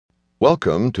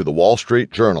Welcome to the Wall Street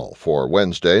Journal for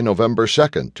Wednesday, November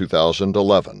 2nd,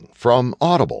 2011, from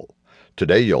Audible.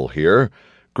 Today you'll hear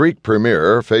Greek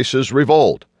Premier faces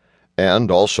revolt,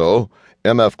 and also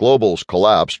MF Global's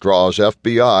collapse draws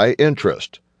FBI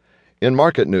interest. In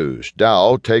market news,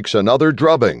 Dow takes another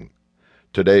drubbing.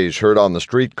 Today's Heard on the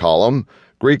Street column,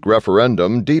 Greek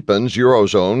referendum deepens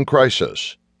Eurozone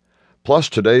crisis. Plus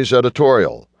today's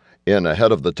editorial, in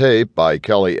Ahead of the Tape by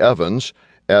Kelly Evans,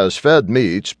 As Fed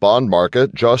Meets, Bond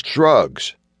Market Just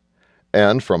Shrugs.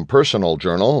 And from Personal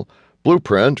Journal,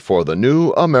 Blueprint for the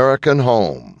New American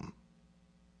Home.